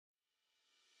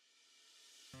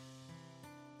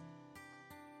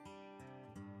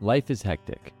Life is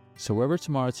hectic, so wherever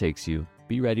tomorrow takes you,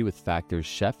 be ready with Factor's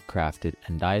chef-crafted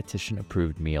and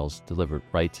dietitian-approved meals delivered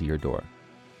right to your door.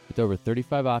 With over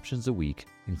 35 options a week,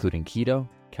 including keto,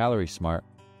 calorie smart,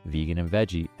 vegan and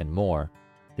veggie, and more,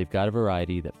 they've got a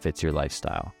variety that fits your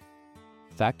lifestyle.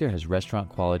 Factor has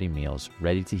restaurant-quality meals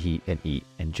ready to heat and eat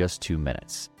in just 2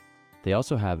 minutes. They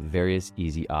also have various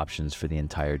easy options for the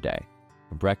entire day,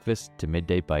 from breakfast to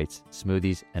midday bites,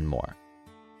 smoothies, and more.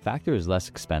 Factor is less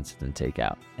expensive than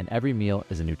takeout, and every meal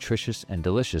is a nutritious and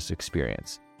delicious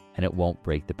experience, and it won't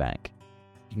break the bank.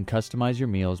 You can customize your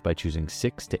meals by choosing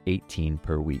 6 to 18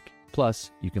 per week.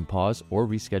 Plus, you can pause or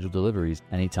reschedule deliveries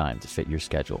anytime to fit your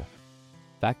schedule.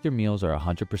 Factor meals are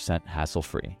 100%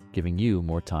 hassle-free, giving you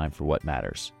more time for what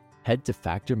matters. Head to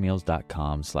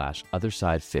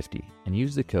factormeals.com/otherside50 and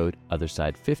use the code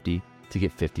otherside50 to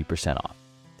get 50% off.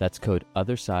 That's code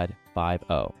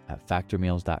otherside50 at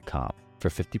factormeals.com for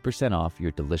 50% off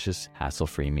your delicious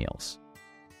hassle-free meals.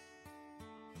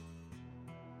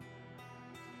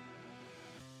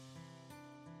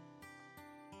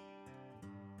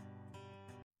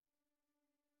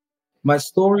 My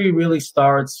story really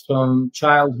starts from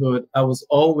childhood. I was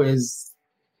always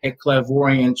a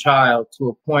clairvoyant child to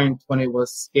a point when it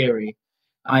was scary.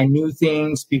 I knew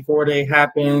things before they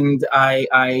happened. I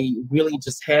really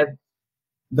just had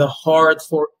the heart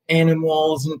for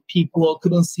animals and people.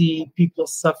 Couldn't see people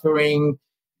suffering.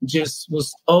 Just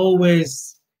was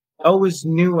always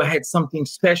knew I had something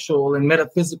special and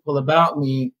metaphysical about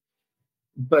me.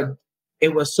 But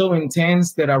it was so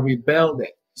intense that I rebelled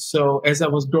it. So as I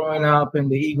was growing up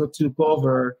and the ego took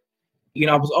over,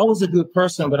 I was always a good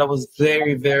person, but I was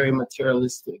very, very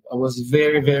materialistic. I was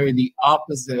very, very the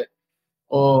opposite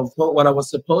of what I was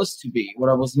supposed to be, what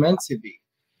I was meant to be.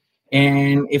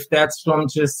 And if that's from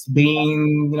just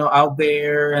being, out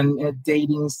there and in a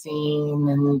dating scene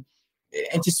and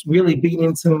just really being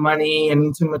into money and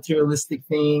into materialistic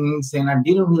things. And I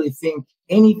didn't really think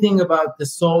anything about the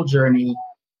soul journey,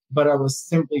 but I was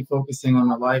simply focusing on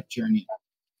the life journey.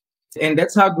 And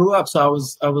that's how I grew up. So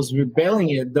I was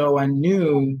rebelling it, though I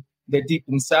knew that deep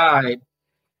inside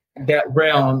that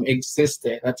realm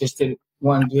existed. I just didn't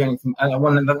want to do anything. I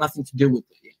wanted nothing to do with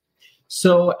it.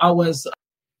 So I was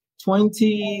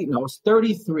 33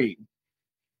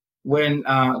 when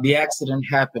the accident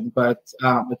happened. But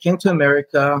I came to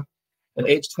America at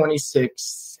age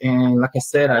 26. And like I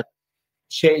said, I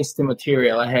chased the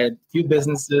material. I had a few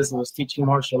businesses. I was teaching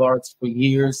martial arts for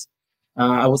years.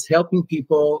 I was helping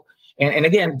people. And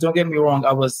again, don't get me wrong,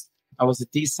 I was a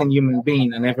decent human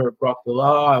being. I never broke the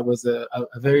law. I was a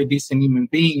very decent human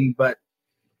being. But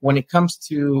when it comes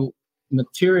to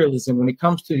materialism, when it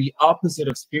comes to the opposite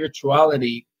of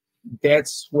spirituality,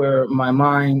 that's where my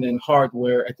mind and heart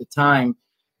were at the time.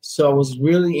 So I was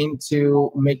really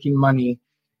into making money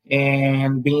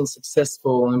and being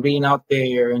successful and being out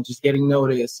there and just getting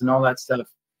noticed and all that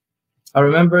stuff. I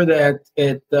remember that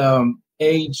at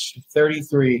age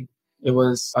 33, it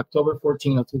was October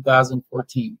 14 of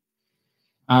 2014.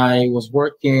 I was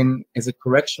working as a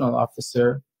correctional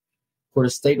officer for the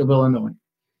state of Illinois.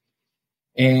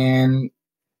 And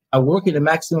I work in a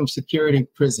maximum security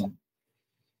prison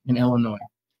in Illinois.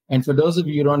 And for those of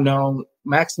you who don't know,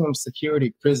 maximum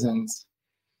security prisons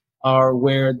are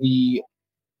where the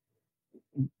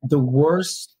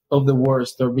worst of the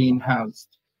worst are being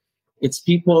housed. It's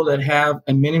people that have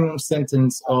a minimum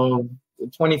sentence of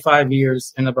 25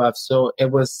 years and above. So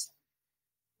it was,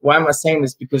 why am I saying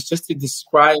this? Because just to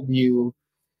describe you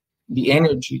the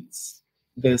energies,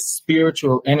 the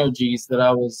spiritual energies that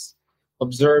I was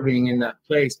observing in that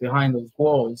place behind those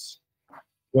walls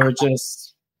were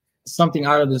just something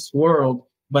out of this world.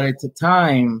 But at the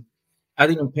time, I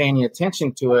didn't pay any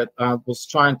attention to it. I was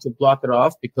trying to block it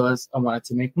off because I wanted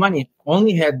to make money. I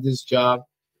only had this job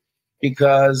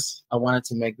because I wanted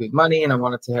to make good money and I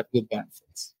wanted to have good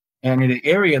benefits. And in the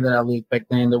area that I lived back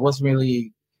then, there wasn't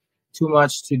really too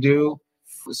much to do.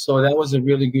 So that was a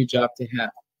really good job to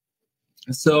have.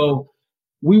 So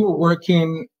we were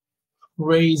working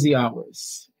crazy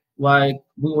hours. Like,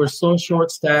 we were so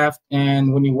short-staffed.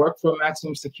 And when you work for a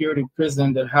maximum security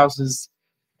prison that houses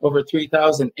over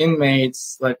 3,000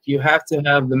 inmates, like, you have to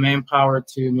have the manpower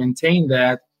to maintain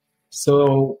that.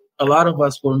 So a lot of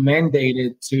us were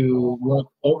mandated to work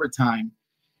overtime.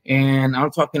 And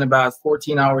I'm talking about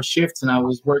 14-hour shifts, and I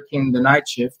was working the night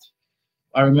shift.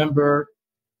 I remember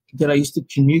that I used to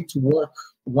commute to work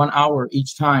 1 hour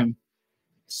each time,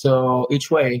 so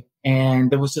each way. And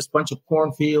there was just a bunch of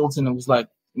cornfields, and it was like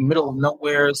middle of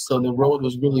nowhere, so the road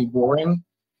was really boring,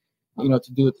 to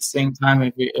do at the same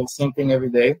time, same thing every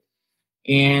day.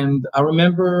 And I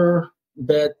remember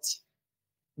that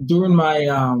during my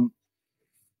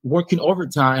working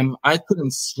overtime, I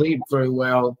couldn't sleep very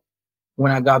well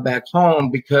when I got back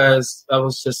home because I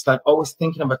was just like always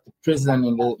thinking about the prison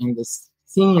and the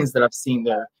scenes that I've seen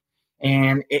there.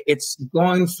 And it's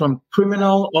going from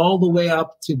criminal all the way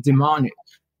up to demonic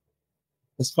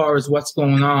as far as what's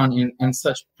going on in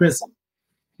such prison.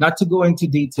 Not to go into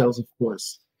details, of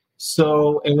course.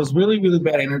 So it was really, really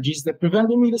bad energies that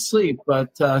prevented me to sleep.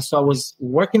 But so I was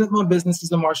working at my business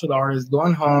as a martial artist,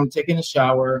 going home, taking a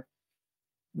shower,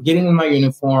 getting in my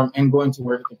uniform, and going to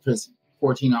work at the prison,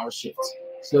 14-hour shifts.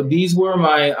 So these were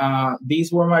my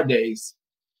days.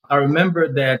 I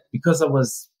remember that because I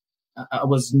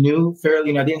was new, fairly,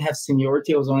 and I didn't have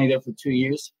seniority. I was only there for 2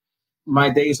 years. My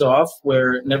days off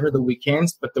were never the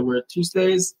weekends, but they were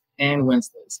Tuesdays and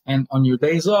Wednesdays. And on your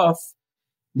days off,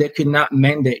 they could not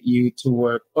mandate you to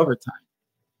work overtime.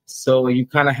 So you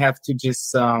kind of have to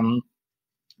just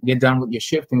get done with your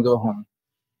shift and go home.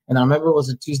 And I remember it was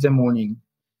a Tuesday morning,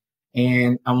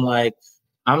 and I'm like,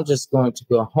 I'm just going to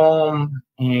go home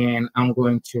and I'm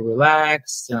going to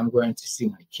relax and I'm going to see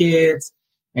my kids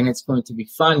and it's going to be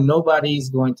fun.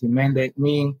 Nobody's going to mandate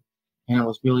me. And I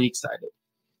was really excited.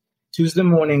 Tuesday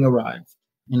morning arrived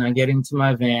and I get into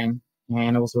my van,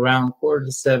 and it was around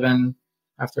 6:45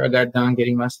 after I got done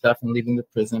getting my stuff and leaving the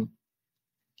prison.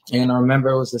 And I remember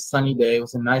it was a sunny day. It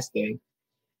was a nice day.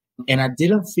 And I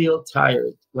didn't feel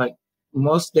tired. Like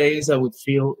most days I would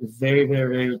feel very,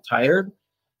 very, very tired.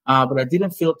 But I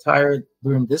didn't feel tired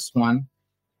during this one.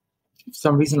 For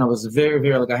some reason, I was very,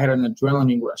 very, like I had an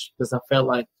adrenaline rush because I felt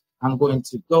like I'm going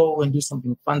to go and do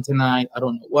something fun tonight. I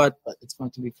don't know what, but it's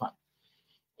going to be fun.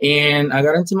 And I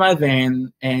got into my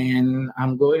van and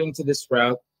I'm going into this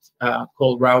route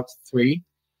called Route 3,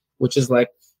 which is like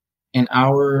an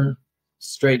hour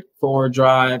straight forward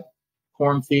drive,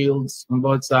 cornfields on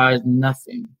both sides,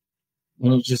 nothing.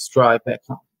 And you just drive back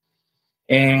home.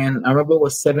 And I remember it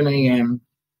was 7 a.m.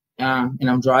 And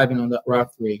I'm driving on that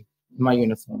Route 3 in my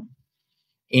uniform.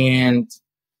 And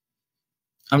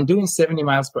I'm doing 70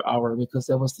 miles per hour because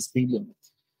that was the speed limit.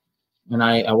 And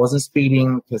I wasn't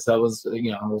speeding because I was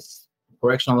a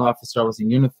correctional officer. I was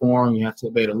in uniform. You have to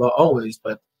obey the law always,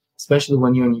 but especially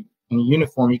when you're in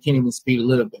uniform, you can't even speed a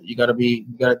little bit. You gotta do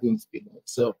the speed limit.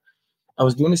 So I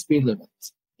was doing the speed limit,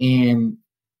 and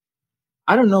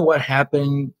I don't know what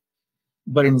happened,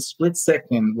 but within a split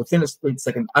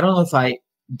second, I don't know if I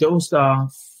dozed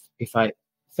off, if I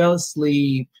fell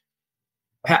asleep.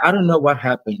 I don't know what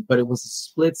happened, but it was a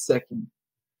split second.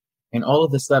 And all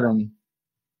of a sudden,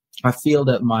 I feel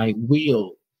that my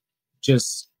wheel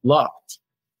just locked.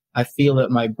 I feel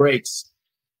that my brakes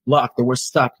locked. They were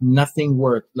stuck. Nothing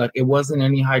worked. Like it wasn't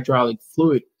any hydraulic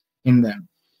fluid in them.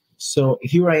 So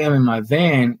here I am in my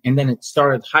van, and then it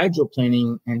started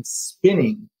hydroplaning and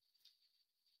spinning.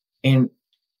 And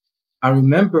I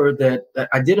remember that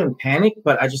I didn't panic,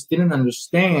 but I just didn't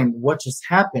understand what just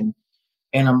happened.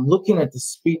 And I'm looking at the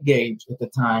speed gauge at the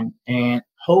time and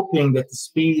hoping that the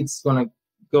speed's going to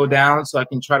go down so I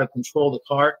can try to control the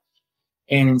car.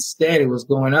 And instead, it was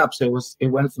going up. So it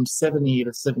went from 70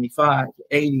 to 75 to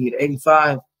 80 to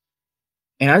 85.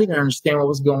 And I didn't understand what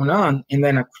was going on. And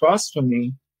then across from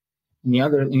me, in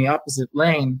the opposite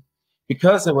lane,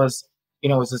 because it was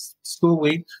a school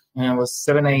week and it was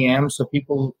 7 a.m. So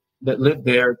people that lived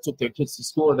there took their kids to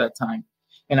school at that time.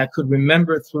 And I could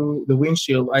remember through the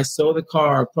windshield, I saw the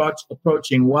car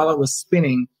approaching while I was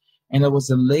spinning, and there was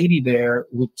a lady there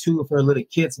with two of her little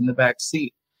kids in the back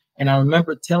seat. And I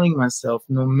remember telling myself,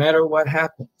 no matter what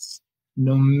happens,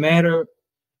 no matter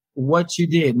what you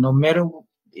did, no matter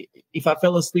if I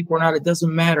fell asleep or not, it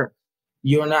doesn't matter.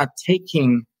 You're not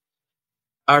taking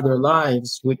other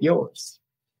lives with yours.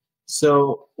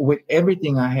 So with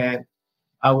everything I had,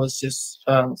 I was just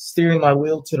steering my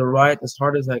wheel to the right as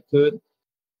hard as I could.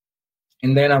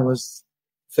 And then I was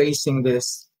facing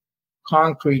this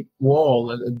concrete wall,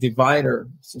 a divider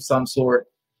of some sort.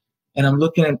 And I'm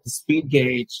looking at the speed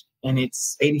gauge, and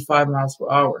it's 85 miles per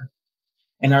hour.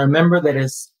 And I remember that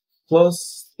as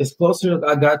closer as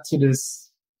I got to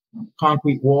this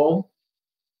concrete wall,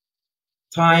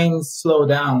 time slowed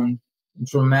down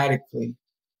dramatically.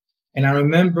 And I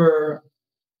remember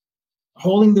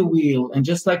holding the wheel, and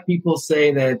just like people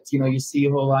say that, you see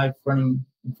your whole life running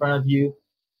in front of you,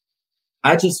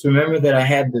 I just remember that I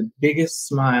had the biggest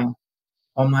smile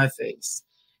on my face.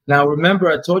 Now, remember,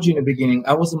 I told you in the beginning,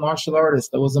 I was a martial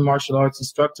artist. I was a martial arts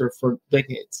instructor for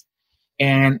decades.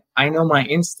 And I know my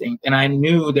instinct. And I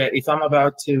knew that if I'm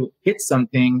about to hit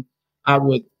something, I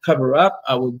would cover up,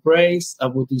 I would brace, I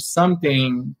would do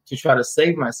something to try to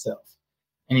save myself.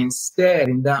 And instead,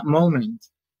 in that moment,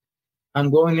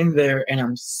 I'm going in there and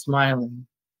I'm smiling.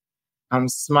 I'm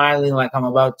smiling like I'm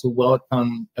about to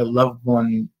welcome a loved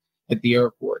one at the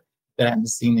airport that I haven't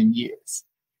seen in years.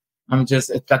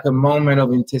 It's like a moment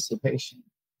of anticipation,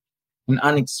 an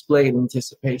unexplained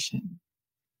anticipation.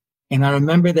 And I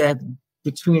remember that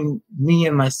between me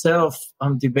and myself,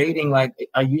 I'm debating, like,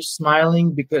 are you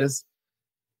smiling because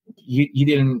you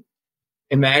didn't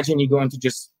imagine you're going to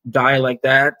just die like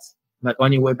that, like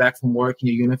on your way back from work in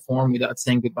your uniform without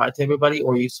saying goodbye to everybody,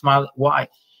 or you smile? Why?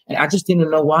 And I just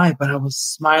didn't know why, but I was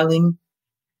smiling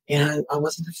and I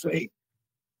wasn't afraid.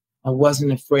 I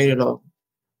wasn't afraid at all.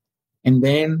 And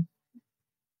then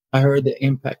I heard the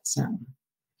impact sound,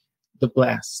 the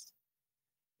blast.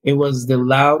 It was the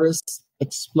loudest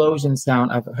explosion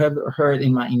sound I've ever heard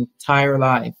in my entire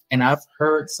life. And I've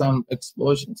heard some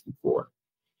explosions before,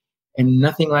 and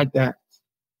nothing like that.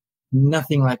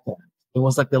 Nothing like that. It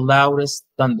was like the loudest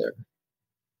thunder.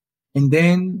 And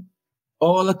then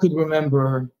all I could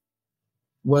remember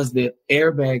was the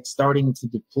airbag starting to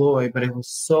deploy, but it was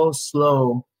so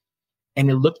slow. And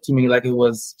it looked to me like it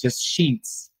was just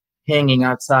sheets hanging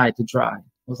outside to dry.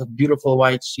 It was a beautiful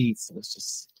white sheets. It was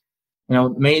just,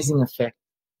 amazing effect.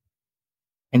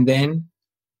 And then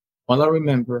all I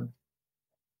remember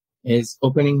is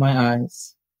opening my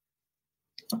eyes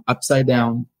upside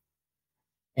down.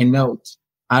 And note,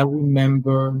 I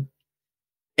remember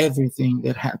everything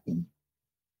that happened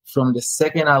from the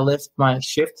second I left my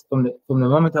shift, from the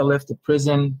moment I left the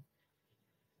prison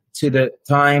to the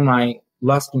time I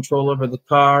lost control over the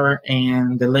car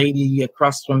and the lady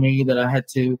across from me that I had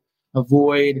to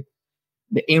avoid,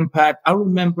 the impact. I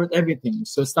remembered everything.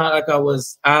 So it's not like I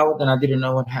was out and I didn't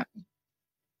know what happened.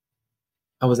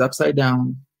 I was upside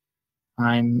down.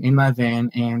 I'm in my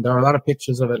van, and there are a lot of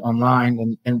pictures of it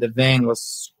online, and the van was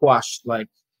squashed like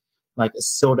a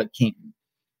soda can.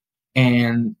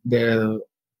 And the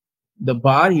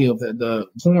body of the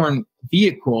torn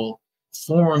vehicle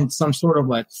formed some sort of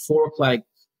like fork-like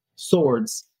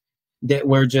swords that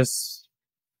were just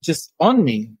on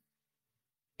me.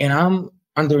 And I'm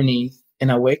underneath,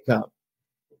 and I wake up,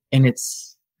 and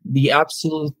it's the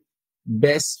absolute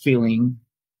best feeling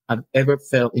I've ever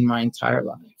felt in my entire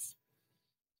life.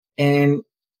 And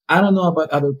I don't know about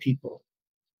other people,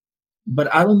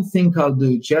 but I don't think I'll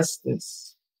do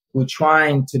justice with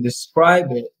trying to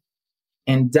describe it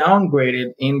and downgrade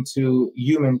it into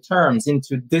human terms,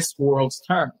 into this world's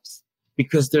terms,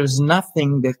 because there's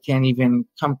nothing that can even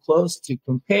come close to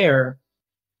compare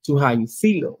to how you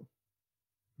feel.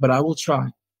 But I will try.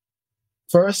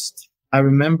 First, I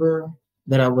remember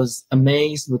that I was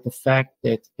amazed with the fact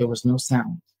that there was no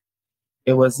sound.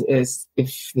 It was as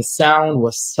if the sound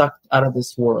was sucked out of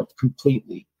this world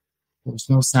completely. There was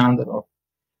no sound at all.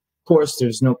 Of course,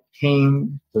 there's no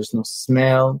pain, there's no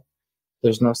smell,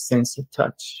 there's no sense of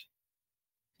touch.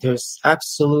 There's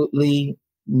absolutely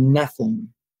nothing.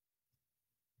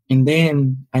 And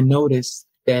then I noticed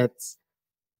that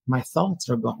my thoughts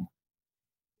are gone.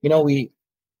 We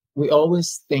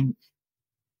always think,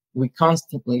 we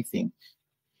constantly think,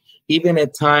 even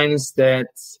at times that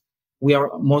we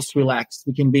are most relaxed.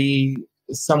 We can be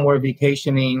somewhere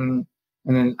vacationing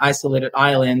in an isolated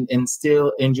island and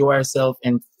still enjoy ourselves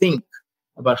and think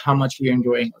about how much we're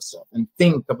enjoying ourselves and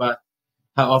think about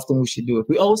how often we should do it.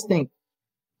 We always think.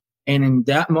 And in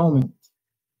that moment,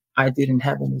 I didn't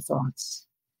have any thoughts.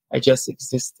 I just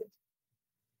existed.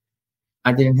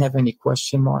 I didn't have any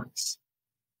question marks.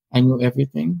 I knew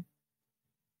everything.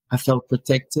 I felt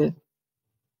protected.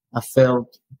 I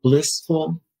felt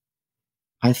blissful.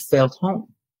 I felt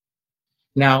home.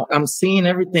 Now I'm seeing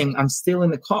everything. I'm still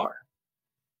in the car.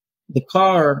 The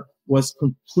car was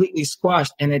completely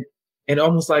squashed, and it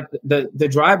almost like the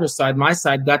driver's side, my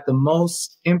side, got the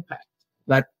most impact.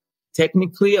 Like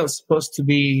technically I was supposed to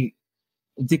be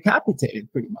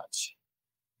decapitated pretty much.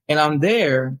 And I'm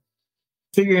there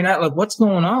figuring out like what's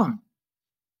going on.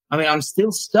 I mean, I'm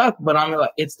still stuck, but I'm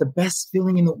like, it's the best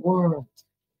feeling in the world.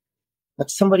 Like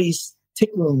somebody's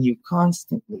tickling you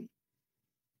constantly.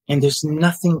 And there's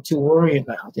nothing to worry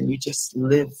about. And you just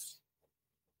live.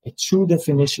 A true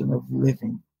definition of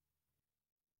living.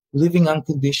 Living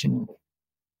unconditionally.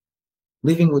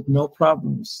 Living with no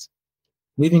problems.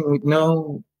 Living with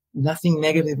nothing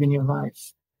negative in your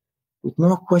life. With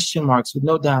no question marks, with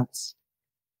no doubts.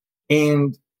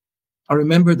 And I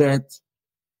remember that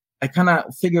I kind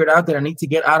of figured out that I need to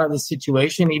get out of this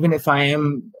situation, even if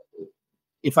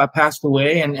I passed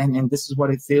away and this is what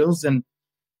it feels. And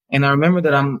I remember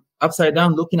that I'm upside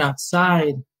down looking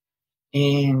outside,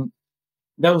 and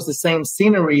that was the same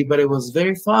scenery, but it was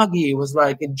very foggy. It was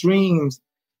like a dream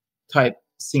type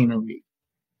scenery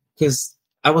because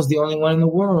I was the only one in the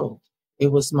world.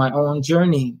 It was my own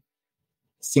journey,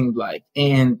 seemed like.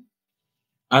 And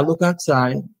I look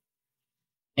outside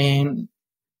and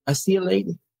I see a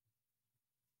lady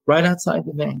right outside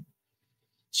the van.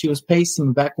 She was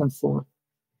pacing back and forth.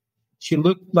 She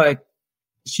looked like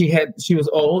she was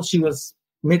old. She was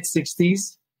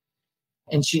mid-60s,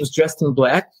 and she was dressed in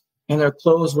black, and her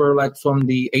clothes were like from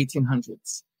the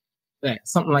 1800s,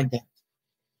 something like that.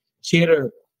 She had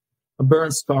a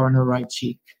burn scar on her right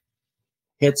cheek,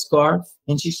 headscarf,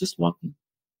 and she's just walking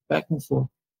back and forth,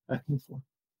 back and forth.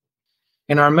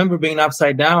 And I remember being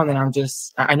upside down, and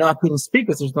I know I couldn't speak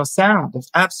because there's no sound.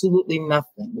 There's absolutely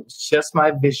nothing. It was just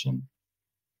my vision.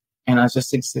 And I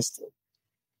just existed.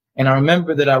 And I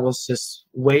remember that I was just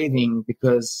waiting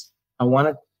because I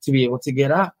wanted to be able to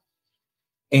get up.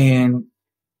 And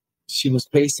she was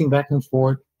pacing back and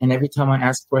forth. And every time I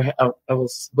asked for help, I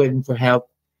was waiting for help.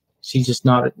 She just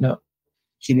nodded no.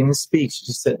 She didn't speak. She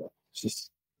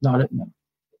just nodded no.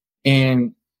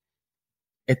 And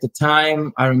at the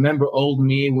time, I remember old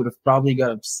me would have probably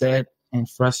got upset and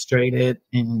frustrated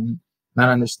and not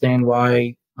understand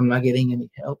why I'm not getting any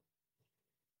help.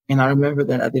 And I remember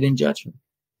that I didn't judge her.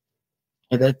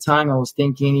 At that time, I was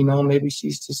thinking, maybe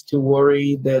she's just too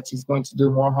worried that she's going to do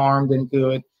more harm than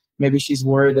good. Maybe she's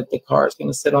worried that the car is going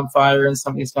to set on fire and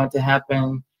something's going to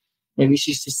happen. Maybe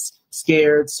she's just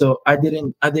scared. So I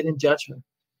didn't judge her.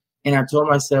 And I told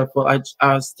myself, well,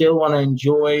 I still want to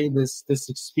enjoy this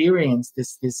experience,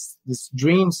 this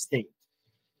dream state.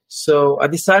 So I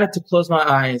decided to close my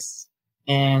eyes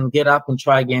and get up and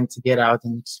try again to get out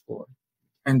and explore.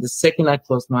 And the second I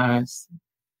closed my eyes,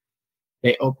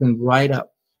 they opened right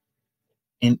up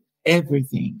and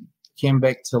everything came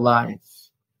back to life.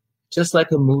 Just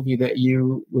like a movie that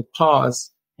you would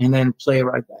pause and then play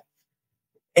right back.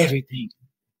 Everything,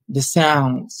 the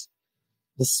sounds,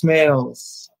 the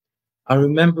smells. I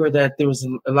remember that there was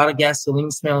a lot of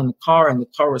gasoline smell in the car and the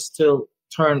car was still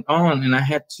turned on and I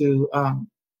had to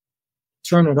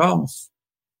turn it off.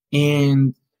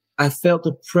 And I felt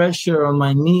the pressure on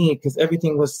my knee because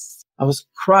I was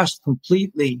crushed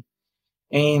completely.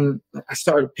 And I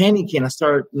started panicking. I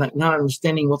started not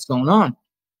understanding what's going on.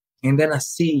 And then I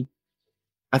see,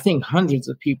 I think hundreds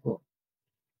of people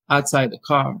outside the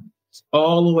car,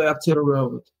 all the way up to the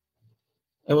road.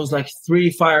 It was like 3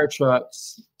 fire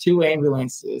trucks, 2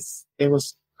 ambulances. It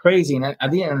was crazy. And I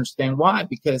didn't understand why,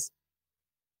 because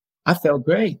I felt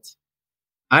great.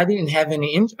 I didn't have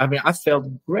any I felt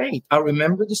great. I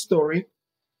remember the story.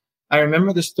 I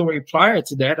remember the story prior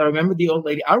to that. I remember the old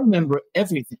lady. I remember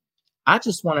everything. I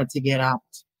just wanted to get out.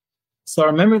 So I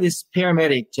remember this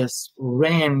paramedic just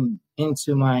ran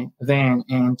into my van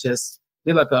and just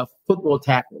did like a football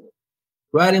tackle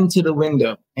right into the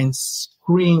window and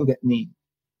screamed at me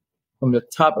from the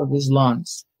top of his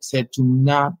lungs, said, "Do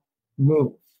not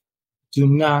move. Do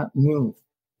not move."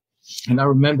 And I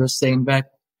remember saying back,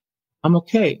 I'm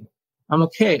okay. I'm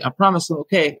okay. I promise I'm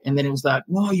okay. And then it was like,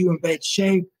 "No, you're in bad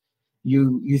shape.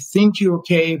 You think you're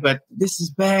okay, but this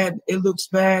is bad. It looks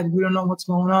bad. We don't know what's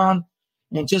going on.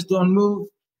 And just don't move."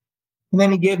 And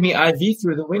then he gave me IV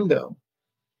through the window.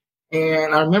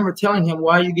 And I remember telling him,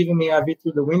 "Why are you giving me IV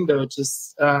through the window?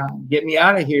 Just get me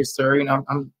out of here, sir.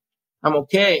 I'm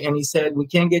okay." And he said, "We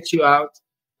can't get you out.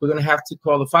 We're going to have to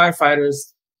call the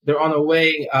firefighters. They're on their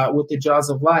way with the jaws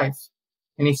of life."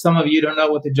 And if some of you don't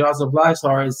know what the jaws of life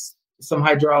are, it's some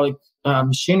hydraulic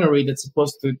machinery that's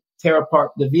supposed to tear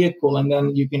apart the vehicle, and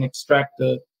then you can extract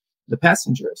the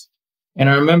passengers. And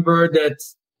I remember that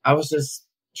I was just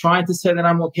trying to say that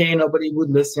I'm okay. Nobody would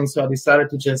listen. So I decided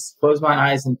to just close my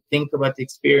eyes and think about the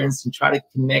experience and try to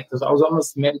connect, because I was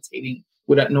almost meditating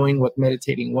without knowing what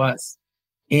meditating was.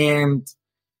 And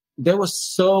that was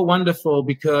so wonderful,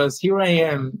 because here I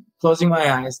am closing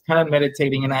my eyes, kind of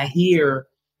meditating, and I hear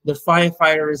the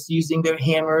firefighters using their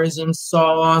hammers and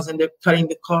saws, and they're cutting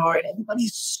the car, and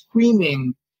everybody's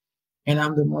screaming. And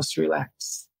I'm the most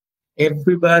relaxed.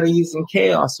 Everybody's in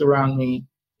chaos around me,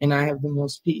 and I have the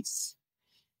most peace.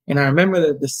 And I remember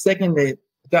that the second they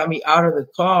got me out of the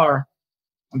car,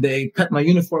 they cut my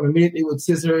uniform immediately with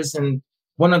scissors, and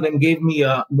one of them gave me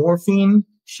a morphine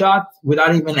shot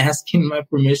without even asking my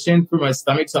permission for my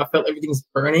stomach. So I felt everything's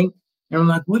burning. And I'm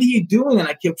like, "What are you doing?" And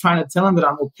I kept trying to tell him that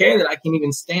I'm okay, that I can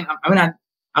even stand.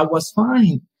 I was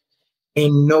fine.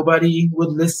 And nobody would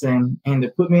listen. And they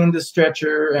put me in the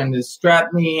stretcher and they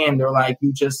strapped me. And they're like,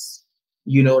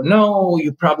 you don't know.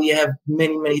 You probably have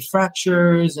many, many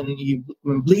fractures and you've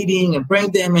been bleeding and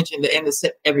brain damage. And they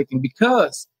said everything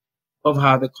because of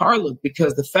how the car looked.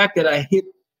 Because the fact that I hit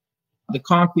the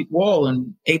concrete wall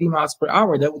in 80 miles per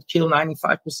hour, that would kill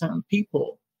 95% of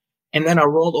people. And then I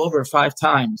rolled over 5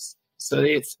 times. So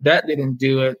if that didn't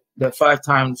do it, the 5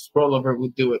 times rollover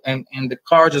would do it. And the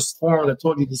car just formed, I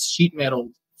told you, this sheet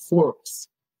metal forks.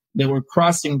 They were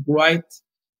crossing right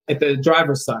at the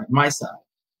driver's side, my side,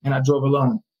 and I drove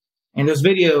alone. And there's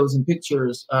videos and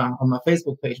pictures on my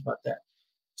Facebook page about that.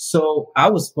 So I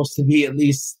was supposed to be at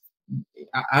least,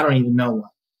 I don't even know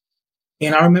what.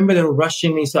 And I remember they were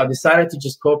rushing me, so I decided to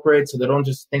just cooperate so they don't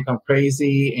just think I'm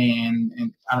crazy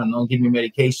and I don't know, give me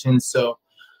medication. So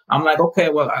I'm like, okay,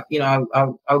 well,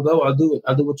 I'll go, I'll do it.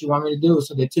 I'll do what you want me to do.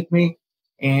 So they took me,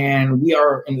 and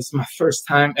and this is my first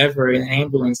time ever in an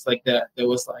ambulance like that. There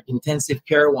was like intensive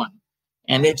care one.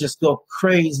 And they just go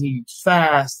crazy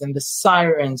fast, and the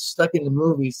sirens stuck in the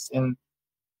movies. And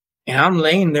I'm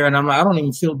laying there, and I'm like, I don't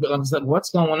even feel good. I was like, what's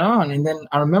going on? And then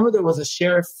I remember there was a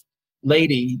sheriff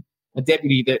lady, a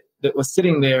deputy that was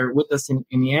sitting there with us in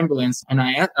the ambulance. And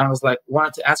I was like,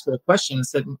 wanted to ask her a question. I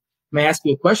said, may I ask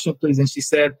you a question, please? And she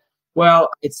said, well,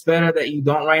 it's better that you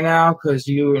don't right now because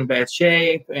you're in bad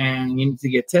shape and you need to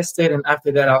get tested. And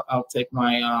after that, I'll take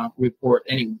my report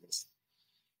anyways.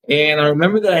 And I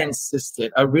remember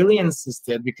that I really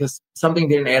insisted because something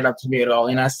didn't add up to me at all.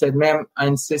 And I said, ma'am, I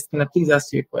insist, can I please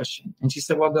ask you a question? And she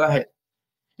said, well, go ahead.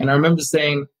 And I remember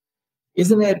saying,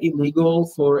 isn't it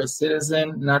illegal for a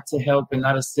citizen not to help and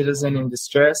not a citizen in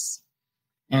distress?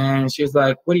 And she was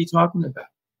like, what are you talking about?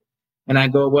 And I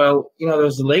go, well,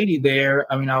 there's a lady there.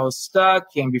 I mean, I was stuck,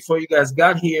 and before you guys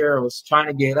got here, I was trying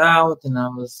to get out, and I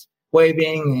was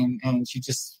waving, and she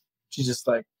just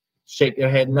like shake her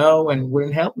head no and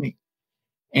wouldn't help me.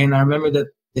 And I remember that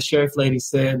the sheriff lady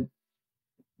said,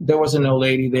 there was no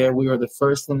lady there. We were the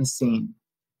first in the scene.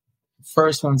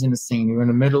 First ones in the scene. We were in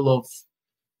the middle of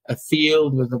a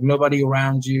field with nobody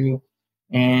around you,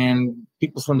 and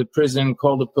people from the prison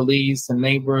called the police, and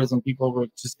neighbors and people were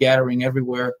just gathering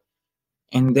everywhere.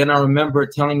 And then I remember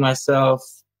telling myself,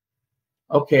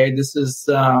 okay, this is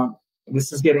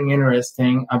getting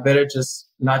interesting. I better just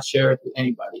not share it with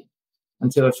anybody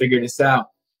until I figure this out.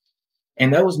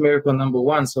 And that was miracle number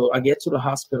one. So I get to the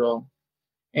hospital.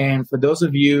 And for those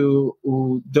of you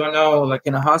who don't know, like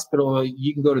in a hospital,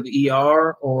 you can go to the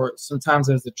ER, or sometimes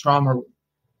there's the trauma room.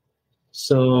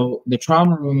 So the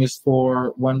trauma room is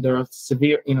for when there are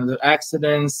severe, the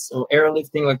accidents or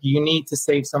airlifting, like you need to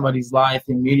save somebody's life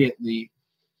immediately.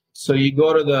 So you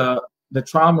go to the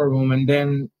trauma room, and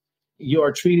then you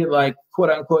are treated like quote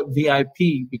unquote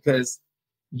VIP because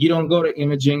you don't go to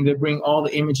imaging. They bring all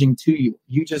the imaging to you.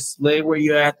 You just lay where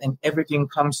you're at, and everything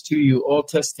comes to you, all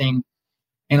testing.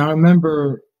 And I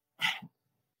remember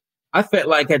I felt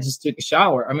like I just took a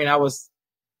shower. I mean, I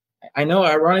know,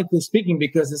 ironically speaking,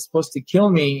 because it's supposed to kill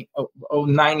me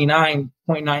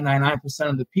 99.999%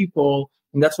 of the people.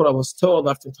 And that's what I was told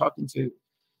after talking to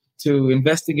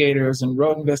investigators and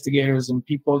road investigators and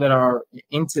people that are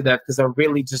into that, because I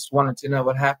really just wanted to know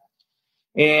what happened.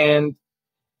 And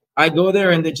I go there,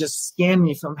 and they just scan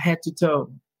me from head to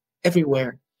toe,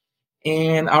 everywhere.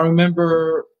 And I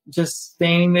remember just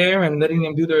staying there and letting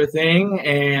them do their thing.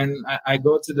 And I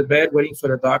go to the bed waiting for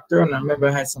the doctor. And I remember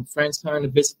I had some friends coming to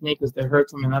visit me because they heard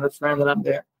from another friend that I'm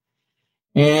there.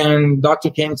 And the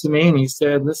doctor came to me and he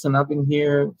said, listen, I've been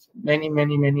here many,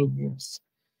 many, many years.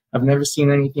 I've never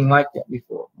seen anything like that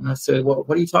before. And I said, well,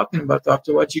 what are you talking about,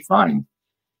 doctor? What'd you find?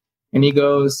 And he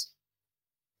goes,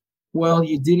 well,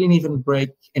 you didn't even break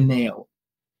a nail.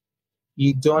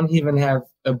 You don't even have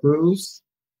a bruise.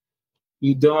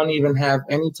 You don't even have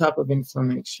any type of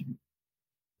inflammation.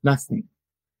 Nothing.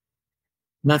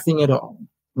 Nothing at all.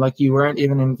 Like you weren't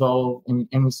even involved in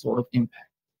any sort of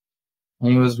impact.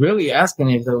 And he was really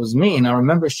asking if that was me. And I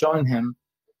remember showing him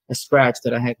a scratch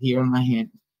that I had here on my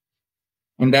hand.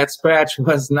 And that scratch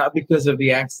was not because of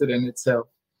the accident itself.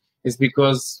 It's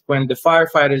because when the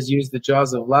firefighters used the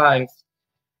jaws of life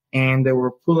and they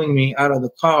were pulling me out of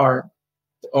the car,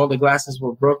 all the glasses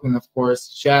were broken, of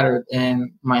course, shattered.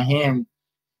 And my hand,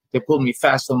 they pulled me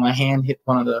fast, so my hand hit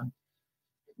one of the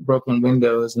broken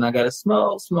windows, and I got a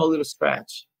small little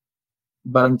scratch.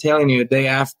 But I'm telling you, a day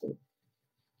after,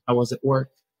 I was at work.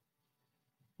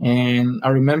 And I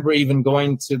remember even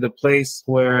going to the place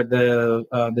where the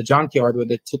junkyard where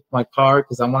they took my car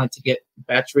because I wanted to get a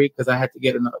battery because I had to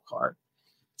get another car.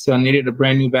 So I needed a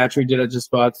brand new battery that I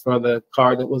just bought for the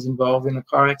car that was involved in a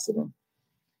car accident.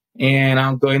 And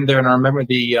I'm going there, and I remember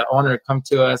the owner come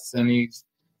to us, and he's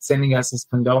sending us his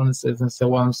condolences and said,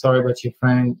 well, I'm sorry about your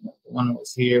friend, the one who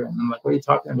was here. And I'm like, what are you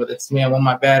talking about? It's me. I want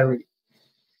my battery.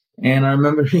 And I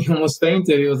remember he almost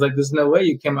fainted. He was like, there's no way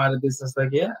you came out of this. I was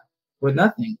like, yeah, with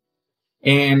nothing.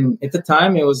 And at the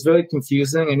time, it was very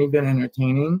confusing and even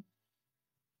entertaining.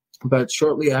 But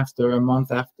shortly after, a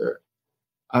month after,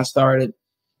 I started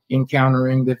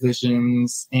encountering the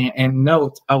visions. And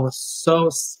note, I was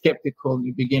so skeptical in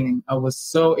the beginning. I was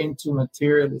so into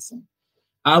materialism.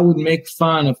 I would make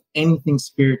fun of anything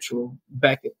spiritual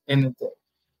back in the day.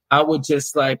 I would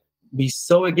just like be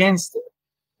so against it.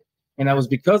 And that was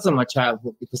because of my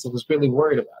childhood, because I was really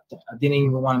worried about that. I didn't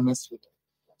even want to mess with it.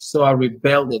 So I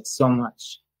rebelled it so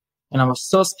much. And I was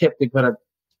so skeptic, but I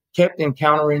kept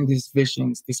encountering these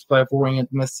visions, these clairvoyant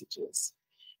messages.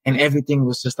 And everything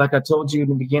was just like I told you in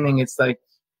the beginning. It's like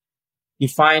you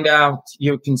find out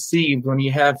you're conceived when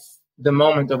you have the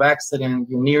moment of accident,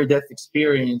 your near-death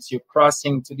experience, you're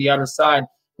crossing to the other side,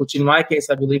 which in my case,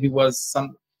 I believe it was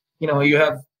some, you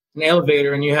have an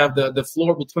elevator and you have the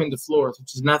floor between the floors,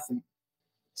 which is nothing.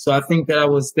 So I think that I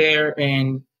was there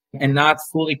and not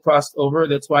fully crossed over.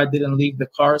 That's why I didn't leave the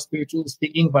car, spiritually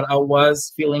speaking, but I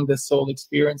was feeling the soul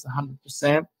experience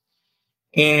 100%.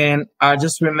 And I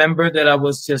just remember that I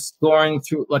was just going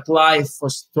through, like life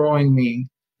was throwing me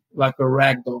like a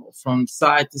rag doll from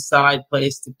side to side,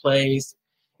 place to place,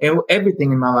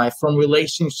 everything in my life, from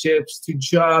relationships to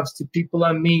jobs to people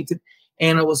I meet.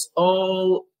 And it was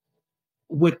all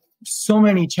with so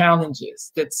many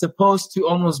challenges that's supposed to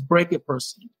almost break a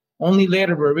person. Only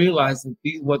later we realize that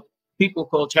what people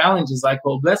call challenges, I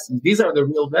call blessings. These are the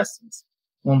real blessings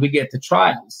when we get to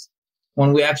trials,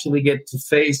 when we actually get to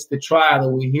face the trial that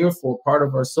we're here for, part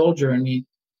of our soul journey,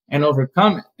 and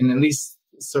overcome it, and at least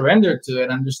surrender to it,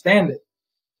 understand it.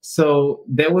 So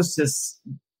there was just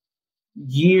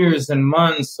years and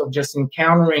months of just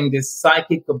encountering these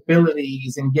psychic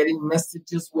abilities and getting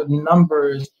messages with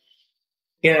numbers.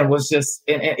 And it was just,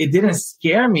 it didn't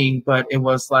scare me, but it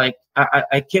was like,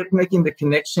 I kept making the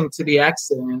connection to the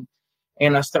accident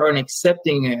and I started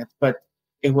accepting it. But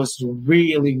it was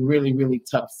really, really, really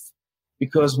tough,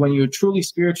 because when you're truly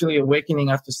spiritually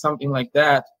awakening after something like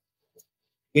that,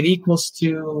 it equals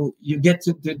to, you get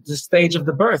to the stage of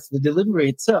the birth, the delivery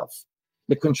itself,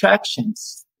 the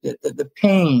contractions, the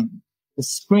pain, the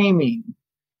screaming.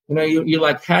 You're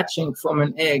like hatching from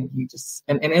an egg.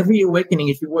 And every awakening,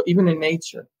 if you were even in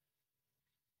nature,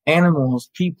 animals,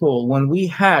 people, when we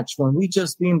hatch, when we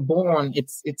just being born,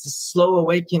 it's a slow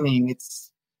awakening.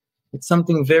 It's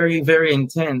something very, very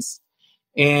intense.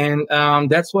 And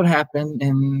that's what happened.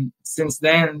 And since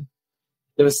then,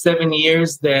 there were 7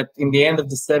 years that in the end of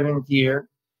the 7th year,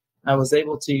 I was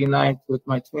able to unite with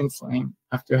my twin flame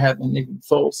after having even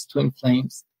false twin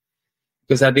flames,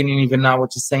 because I didn't even know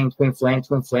what to say in twin flame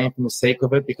for the sake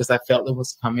of it, because I felt it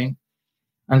was coming,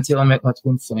 until I met my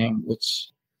twin flame, which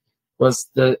was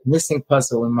the missing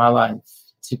puzzle in my life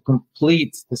to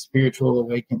complete the spiritual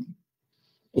awakening.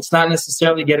 It's not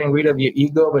necessarily getting rid of your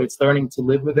ego, but it's learning to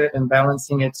live with it and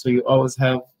balancing it so you always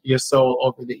have your soul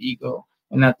over the ego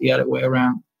and not the other way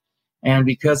around. And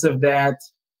because of that,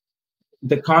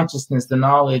 the consciousness, the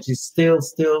knowledge is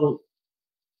still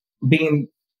being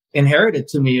inherited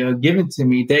to me or given to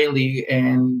me daily,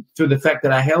 and through the fact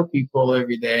that I help people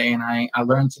every day, and I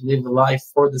learn to live a life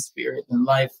for the spirit and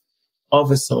life of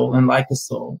a soul and like a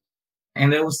soul.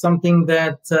 And it was something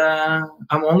that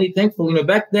I'm only thankful.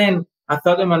 Back then, I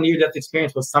thought that my near-death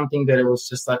experience was something that it was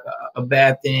just like a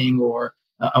bad thing or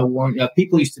a warning.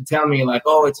 People used to tell me like,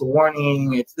 oh, it's a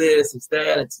warning, it's this, it's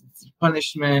that, it's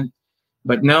punishment.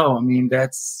 But no, I mean,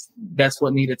 that's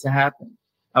what needed to happen.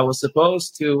 I was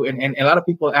supposed to, and a lot of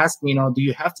people ask me, do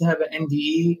you have to have an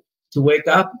NDE to wake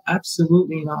up?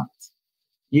 Absolutely not.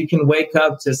 You can wake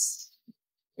up just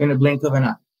in a blink of an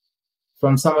eye,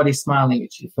 from somebody smiling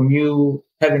at you, from you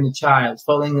having a child,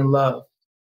 falling in love,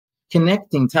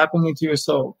 connecting, tapping into your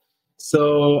soul.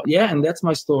 So yeah, and that's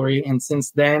my story. And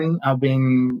since then, I've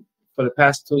been, for the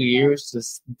past 2 years,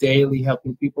 just daily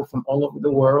helping people from all over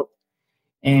the world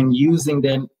and using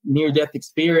the near-death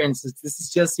experiences. This is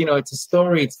just, it's a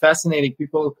story. It's fascinating.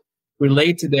 People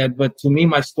relate to that. But to me,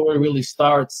 my story really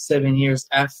starts 7 years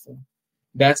after.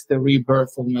 That's the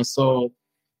rebirth of my soul.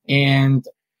 And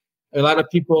a lot of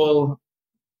people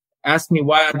ask me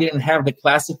why I didn't have the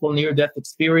classical near-death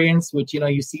experience, which,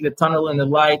 you see the tunnel and the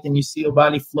light and you see your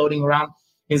body floating around,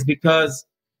 is because,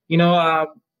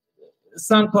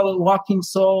 some call it walking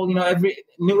soul. Every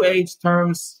new age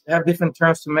terms have different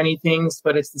terms for many things,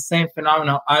 but it's the same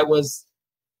phenomenon. I was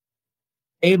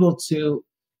able to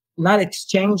not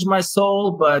exchange my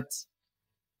soul, but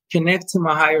connect to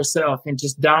my higher self and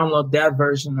just download that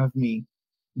version of me,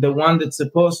 the one that's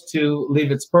supposed to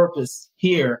live its purpose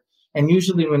here. And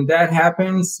usually when that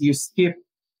happens, you skip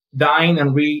dying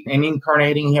and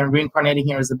reincarnating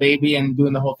here as a baby and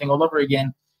doing the whole thing all over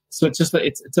again. So it's just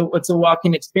it's a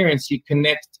walking experience. You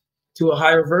connect to a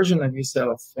higher version of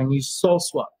yourself and you soul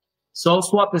swap. Soul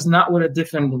swap is not with a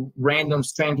different random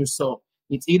stranger soul.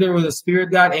 It's either with a spirit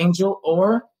guide angel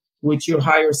or with your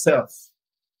higher self,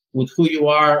 with who you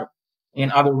are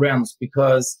in other realms.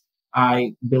 Because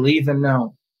I believe and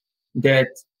know that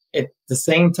at the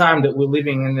same time that we're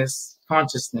living in this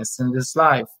consciousness, in this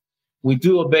life, we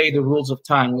do obey the rules of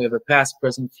time. We have a past,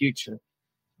 present, future.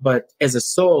 But as a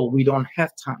soul, we don't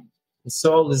have time. The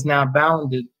soul is now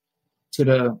bounded to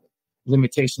the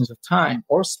limitations of time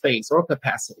or space or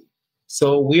capacity.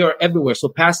 So we are everywhere. So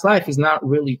past life is not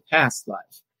really past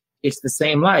life. It's the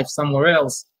same life somewhere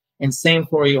else. And same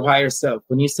for your higher self.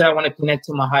 When you say, I want to connect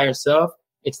to my higher self,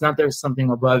 it's not there's something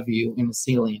above you in the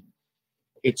ceiling.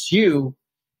 It's you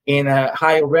in a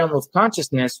higher realm of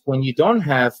consciousness when you don't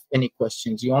have any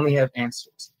questions. You only have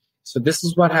answers. So this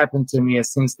is what happened to me.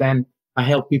 Since then, I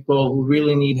help people who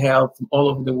really need help from all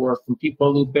over the world, from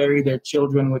people who bury their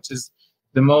children, which is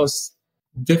the most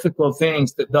difficult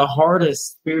things, the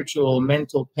hardest spiritual,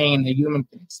 mental pain a human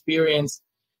can experience,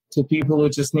 to people who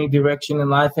just need direction in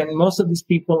life. And most of these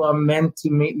people are meant to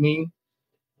meet me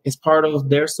as part of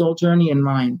their soul journey and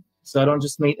mine. So I don't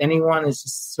just meet anyone. It's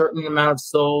just a certain amount of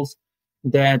souls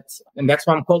and that's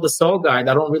why I'm called a soul guide.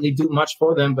 I don't really do much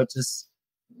for them, but just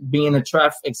being a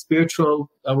spiritual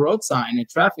road sign, a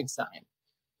traffic sign.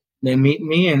 They meet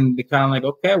me and they're kind of like,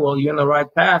 okay, well, you're on the right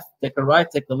path. Take a right,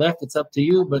 take a left. It's up to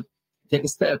you, but take a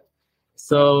step.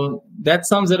 So that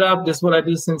sums it up. That's what I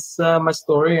do since my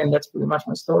story, and that's pretty much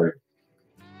my story.